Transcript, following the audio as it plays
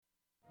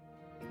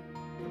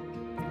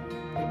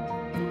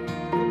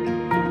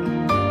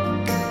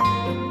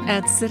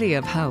At City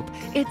of Hope,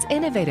 its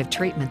innovative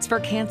treatments for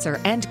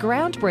cancer and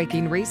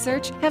groundbreaking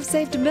research have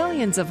saved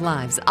millions of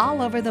lives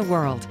all over the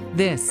world.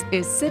 This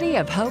is City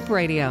of Hope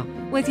Radio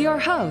with your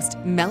host,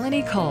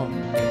 Melanie Cole.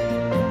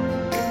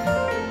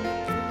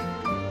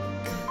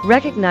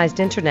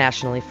 Recognized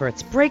internationally for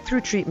its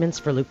breakthrough treatments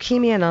for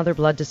leukemia and other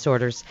blood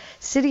disorders,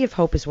 City of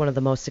Hope is one of the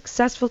most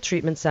successful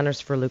treatment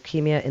centers for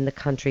leukemia in the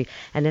country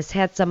and has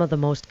had some of the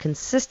most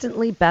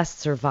consistently best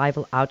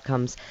survival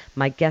outcomes.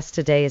 My guest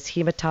today is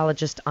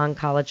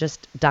hematologist-oncologist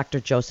Dr.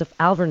 Joseph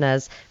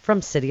Alvarez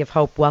from City of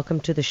Hope.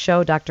 Welcome to the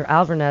show, Dr.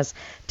 Alvarez.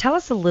 Tell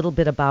us a little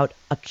bit about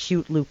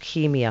acute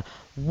leukemia.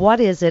 What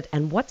is it,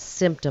 and what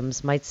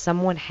symptoms might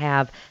someone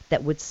have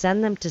that would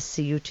send them to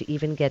see you to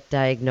even get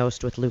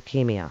diagnosed with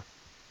leukemia?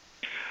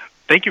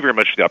 Thank you very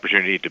much for the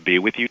opportunity to be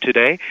with you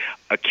today.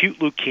 Acute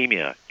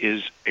leukemia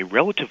is a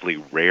relatively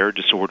rare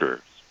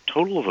disorder. A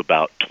total of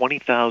about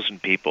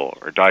 20,000 people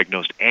are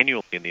diagnosed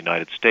annually in the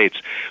United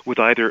States with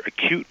either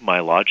acute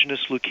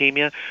myelogenous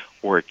leukemia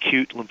or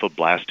acute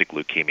lymphoblastic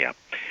leukemia.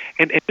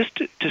 And just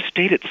to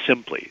state it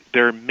simply,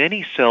 there are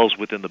many cells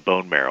within the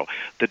bone marrow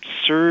that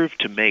serve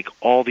to make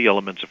all the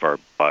elements of our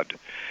blood.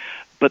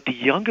 But the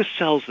youngest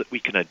cells that we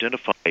can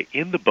identify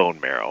in the bone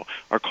marrow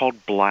are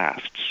called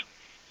blasts.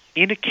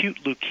 In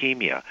acute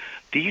leukemia,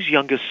 these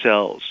youngest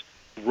cells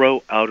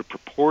grow out of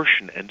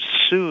proportion and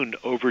soon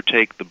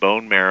overtake the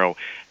bone marrow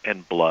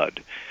and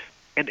blood.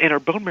 And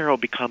our bone marrow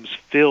becomes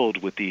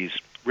filled with these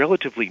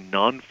relatively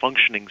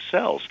non-functioning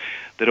cells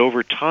that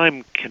over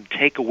time can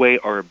take away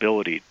our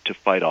ability to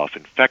fight off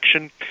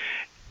infection,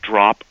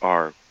 drop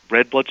our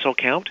red blood cell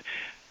count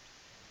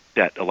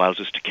that allows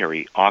us to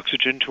carry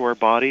oxygen to our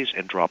bodies,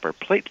 and drop our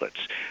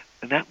platelets.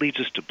 And that leads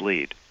us to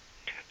bleed.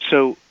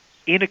 So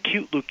in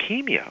acute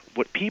leukemia,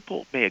 what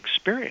people may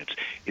experience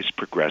is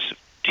progressive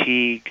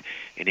fatigue,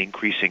 an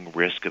increasing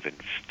risk of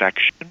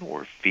infection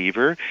or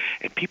fever,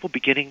 and people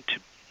beginning to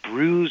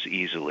bruise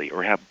easily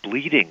or have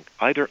bleeding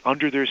either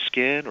under their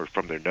skin or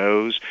from their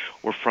nose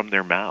or from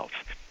their mouth.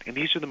 And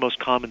these are the most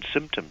common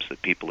symptoms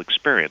that people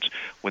experience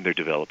when they're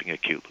developing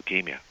acute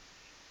leukemia.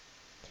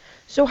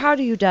 So how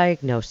do you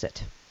diagnose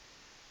it?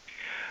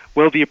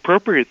 Well, the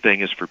appropriate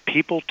thing is for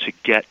people to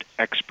get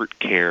expert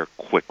care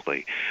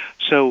quickly.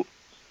 So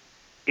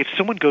if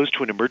someone goes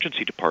to an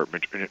emergency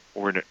department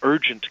or an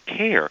urgent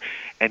care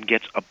and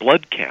gets a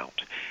blood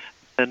count,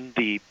 then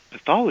the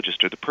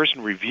pathologist or the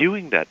person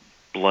reviewing that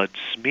blood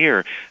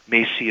smear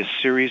may see a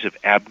series of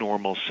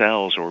abnormal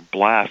cells or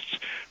blasts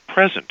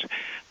present.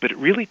 But it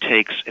really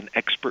takes an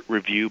expert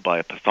review by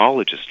a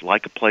pathologist,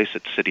 like a place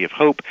at City of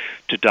Hope,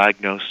 to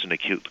diagnose an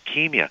acute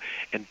leukemia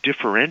and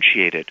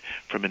differentiate it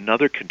from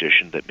another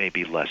condition that may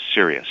be less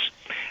serious.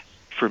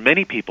 For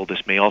many people,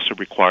 this may also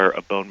require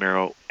a bone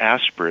marrow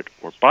aspirate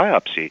or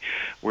biopsy,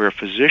 where a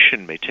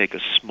physician may take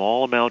a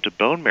small amount of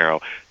bone marrow,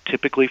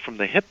 typically from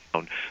the hip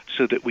bone,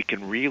 so that we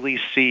can really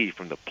see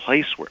from the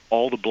place where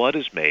all the blood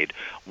is made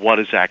what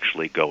is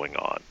actually going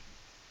on.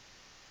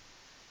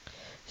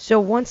 So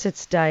once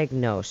it's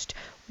diagnosed,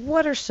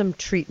 what are some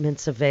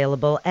treatments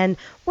available, and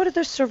what are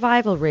the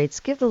survival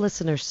rates? Give the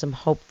listeners some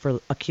hope for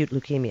acute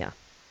leukemia.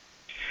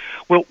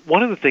 Well,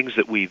 one of the things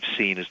that we've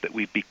seen is that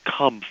we've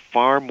become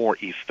far more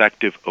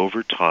effective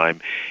over time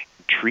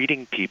in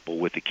treating people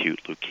with acute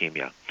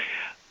leukemia.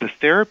 The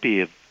therapy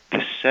of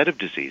this set of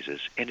diseases,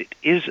 and it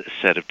is a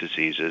set of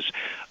diseases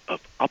of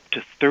up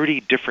to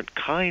 30 different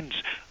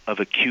kinds of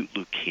acute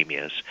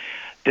leukemias,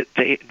 that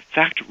they in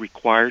fact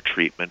require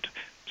treatment,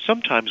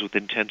 sometimes with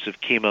intensive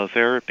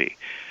chemotherapy.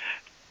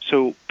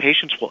 So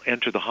patients will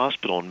enter the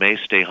hospital and may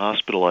stay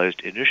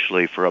hospitalized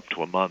initially for up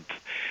to a month.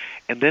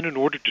 And then in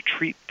order to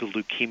treat the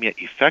leukemia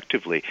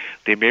effectively,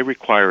 they may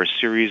require a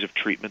series of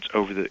treatments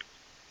over the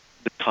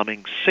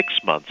coming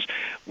 6 months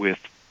with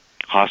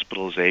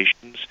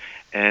hospitalizations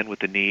and with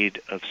the need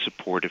of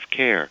supportive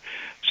care.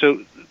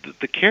 So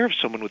the care of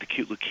someone with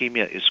acute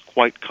leukemia is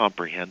quite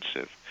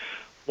comprehensive.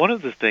 One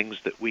of the things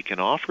that we can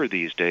offer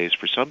these days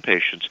for some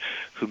patients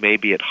who may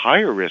be at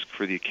higher risk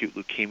for the acute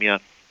leukemia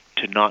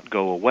to not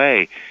go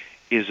away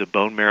is a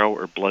bone marrow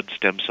or blood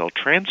stem cell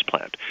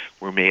transplant,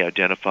 where we may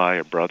identify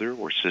a brother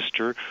or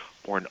sister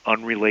or an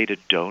unrelated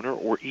donor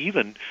or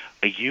even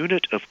a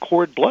unit of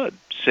cord blood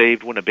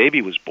saved when a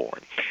baby was born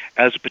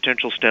as a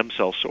potential stem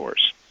cell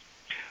source.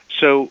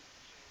 So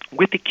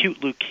with acute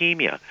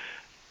leukemia,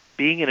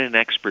 being in an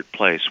expert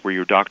place where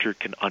your doctor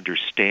can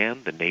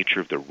understand the nature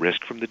of the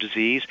risk from the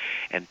disease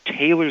and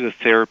tailor the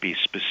therapy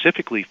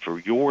specifically for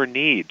your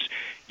needs,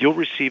 you'll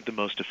receive the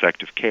most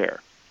effective care.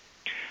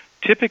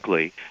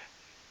 Typically,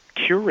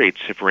 cure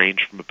rates have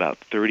ranged from about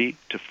 30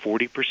 to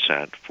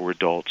 40% for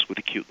adults with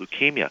acute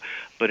leukemia,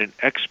 but in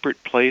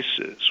expert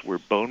places where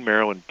bone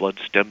marrow and blood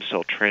stem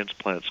cell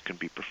transplants can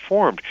be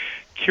performed,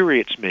 cure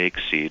rates may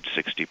exceed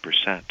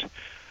 60%.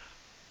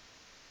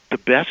 The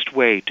best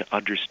way to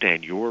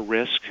understand your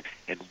risk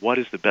and what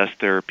is the best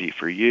therapy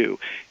for you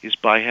is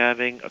by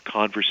having a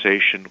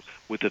conversation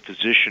with a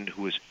physician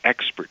who is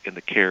expert in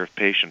the care of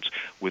patients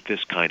with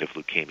this kind of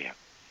leukemia.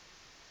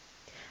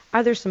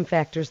 Are there some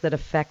factors that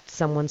affect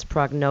someone's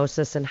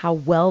prognosis and how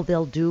well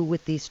they'll do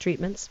with these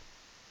treatments?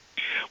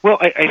 Well,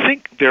 I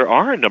think there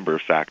are a number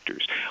of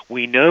factors.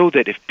 We know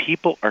that if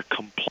people are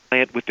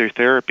compliant with their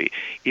therapy,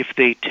 if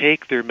they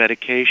take their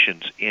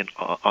medications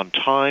on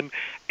time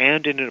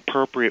and in an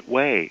appropriate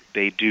way,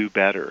 they do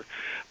better.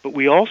 But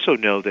we also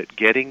know that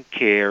getting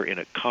care in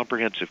a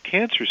comprehensive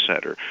cancer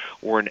center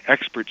or an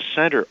expert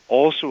center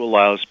also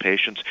allows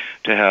patients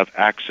to have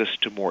access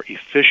to more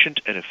efficient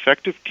and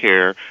effective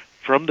care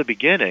from the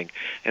beginning,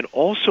 and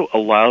also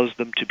allows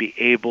them to be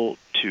able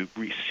to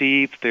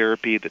receive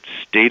therapy that's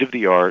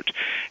state-of-the-art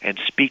and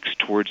speaks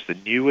towards the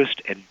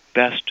newest and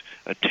best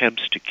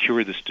attempts to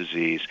cure this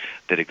disease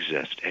that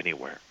exist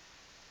anywhere.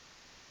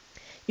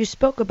 You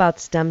spoke about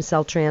stem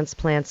cell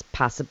transplants,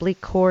 possibly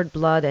cord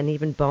blood, and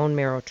even bone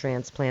marrow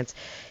transplants.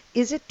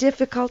 Is it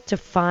difficult to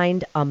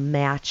find a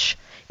match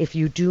if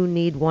you do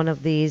need one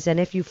of these? And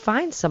if you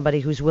find somebody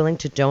who's willing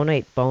to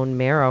donate bone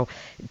marrow,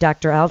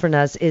 Dr.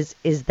 Alvarez,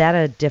 is that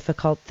a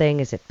difficult thing?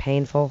 Is it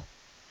painful?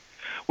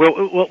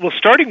 Well,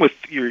 starting with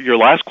your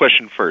last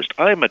question first,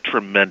 I'm a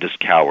tremendous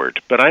coward,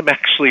 but I'm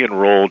actually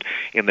enrolled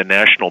in the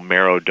National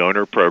Marrow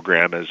Donor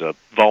Program as a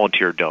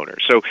volunteer donor.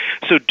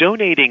 So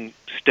donating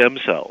stem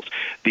cells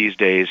these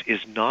days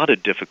is not a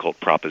difficult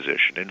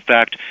proposition. In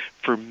fact,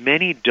 for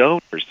many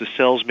donors, the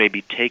cells may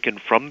be taken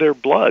from their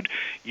blood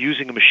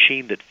using a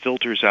machine that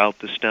filters out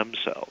the stem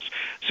cells.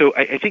 So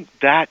I think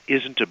that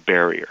isn't a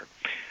barrier.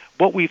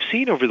 What we've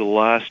seen over the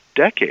last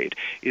decade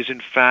is, in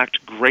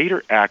fact,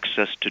 greater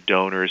access to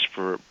donors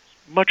for a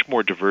much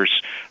more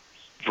diverse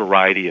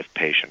variety of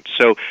patients.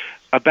 So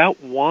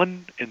about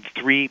 1 in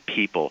 3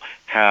 people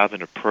have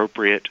an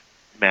appropriate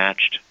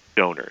matched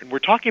donor. And we're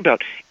talking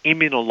about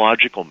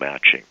immunological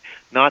matching,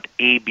 not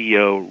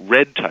ABO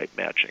red type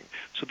matching.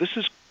 So this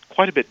is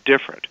quite a bit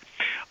different.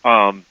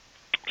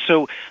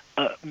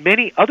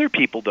 Many other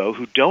people, though,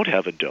 who don't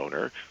have a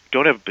donor,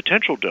 don't have a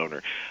potential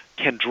donor,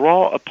 can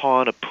draw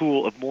upon a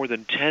pool of more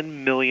than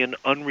 10 million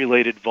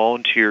unrelated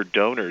volunteer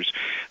donors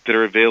that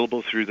are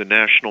available through the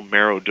National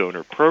Marrow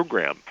Donor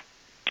Program.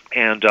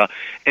 And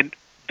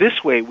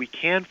this way, we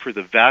can, for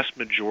the vast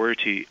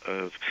majority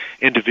of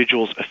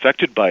individuals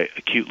affected by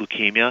acute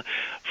leukemia,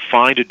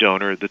 find a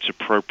donor that's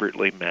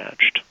appropriately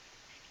matched.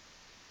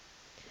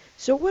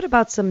 So what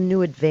about some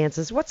new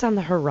advances? What's on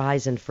the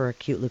horizon for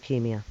acute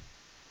leukemia?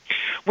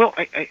 Well,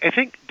 I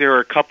think there are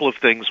a couple of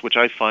things which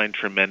I find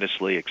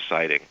tremendously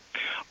exciting.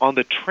 On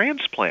the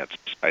transplant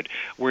side,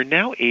 we're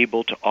now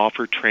able to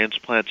offer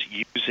transplants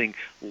using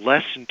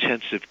less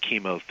intensive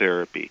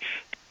chemotherapy.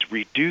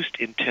 Reduced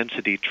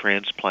intensity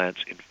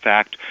transplants, in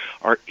fact,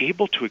 are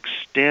able to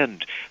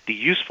extend the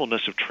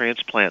usefulness of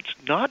transplants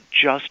not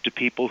just to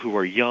people who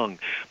are young,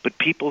 but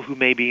people who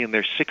may be in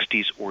their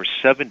 60s or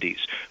 70s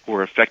who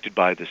are affected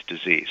by this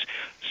disease.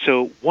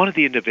 So one of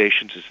the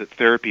innovations is that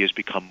therapy has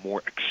become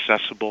more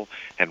accessible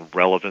and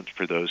relevant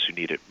for those who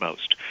need it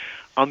most.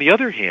 On the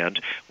other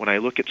hand, when I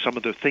look at some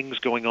of the things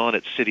going on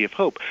at City of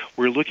Hope,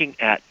 we're looking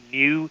at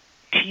new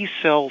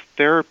T-cell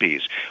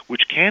therapies,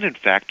 which can, in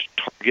fact,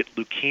 target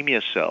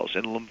leukemia cells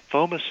and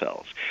lymphoma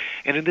cells.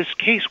 And in this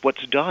case,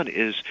 what's done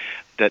is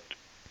that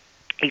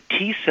a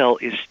T-cell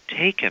is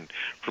taken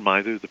from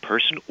either the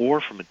person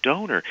or from a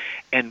donor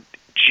and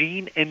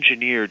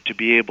gene-engineered to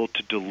be able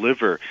to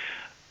deliver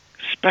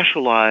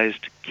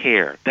specialized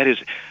care. That is,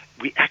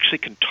 we actually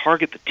can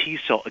target the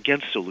T-cell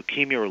against a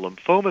leukemia or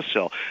lymphoma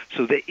cell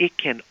so that it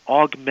can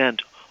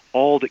augment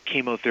all that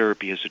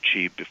chemotherapy has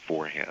achieved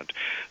beforehand.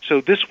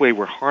 So this way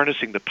we're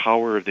harnessing the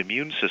power of the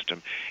immune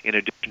system in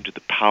addition to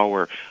the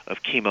power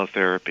of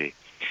chemotherapy.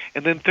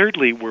 And then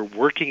thirdly, we're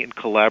working in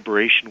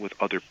collaboration with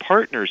other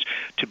partners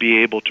to be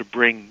able to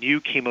bring new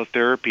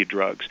chemotherapy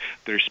drugs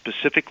that are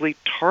specifically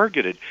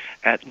targeted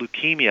at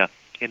leukemia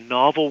in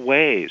novel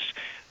ways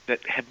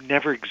that have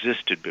never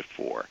existed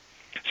before.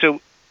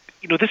 So,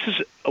 this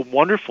is a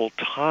wonderful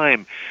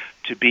time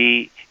to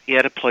be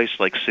at a place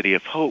like City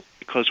of Hope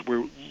because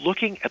we're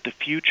looking at the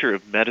future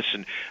of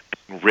medicine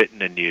being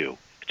written anew.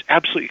 It's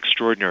absolutely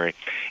extraordinary,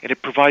 and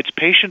it provides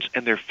patients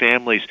and their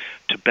families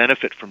to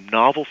benefit from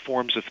novel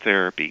forms of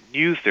therapy,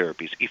 new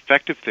therapies,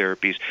 effective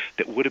therapies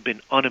that would have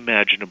been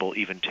unimaginable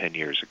even 10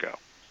 years ago.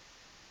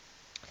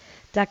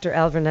 Dr.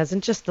 Alvarez, in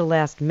just the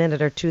last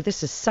minute or two,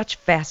 this is such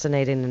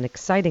fascinating and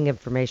exciting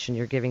information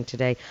you're giving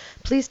today.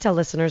 Please tell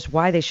listeners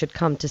why they should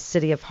come to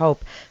City of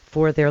Hope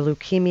for their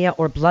leukemia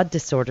or blood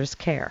disorders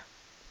care.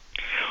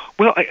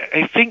 Well,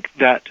 I think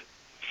that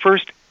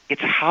first,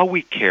 it's how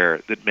we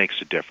care that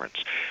makes a difference.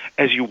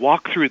 As you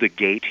walk through the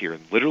gate here,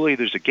 and literally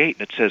there's a gate,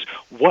 and it says,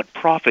 what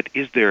profit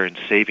is there in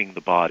saving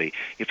the body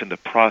if in the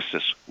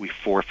process we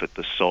forfeit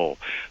the soul?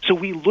 So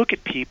we look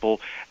at people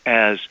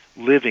as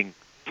living,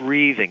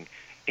 breathing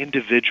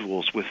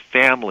individuals with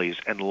families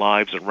and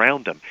lives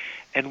around them.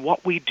 And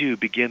what we do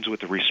begins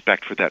with a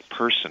respect for that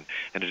person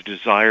and a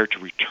desire to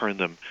return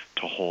them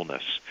to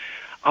wholeness.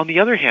 On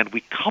the other hand,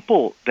 we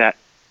couple that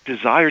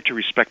desire to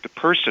respect the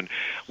person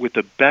with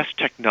the best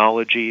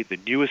technology, the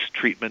newest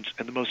treatments,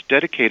 and the most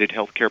dedicated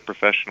healthcare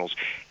professionals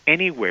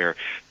anywhere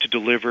to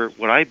deliver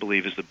what I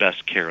believe is the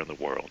best care in the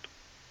world.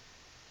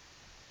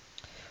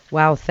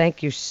 Wow,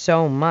 thank you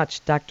so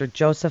much, Dr.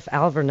 Joseph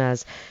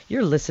Alvarez.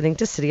 You're listening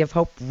to City of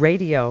Hope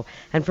Radio,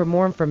 and for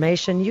more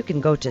information, you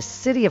can go to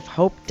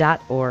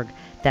cityofhope.org.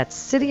 That's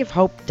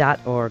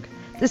cityofhope.org.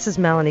 This is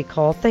Melanie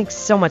Cole. Thanks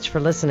so much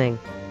for listening.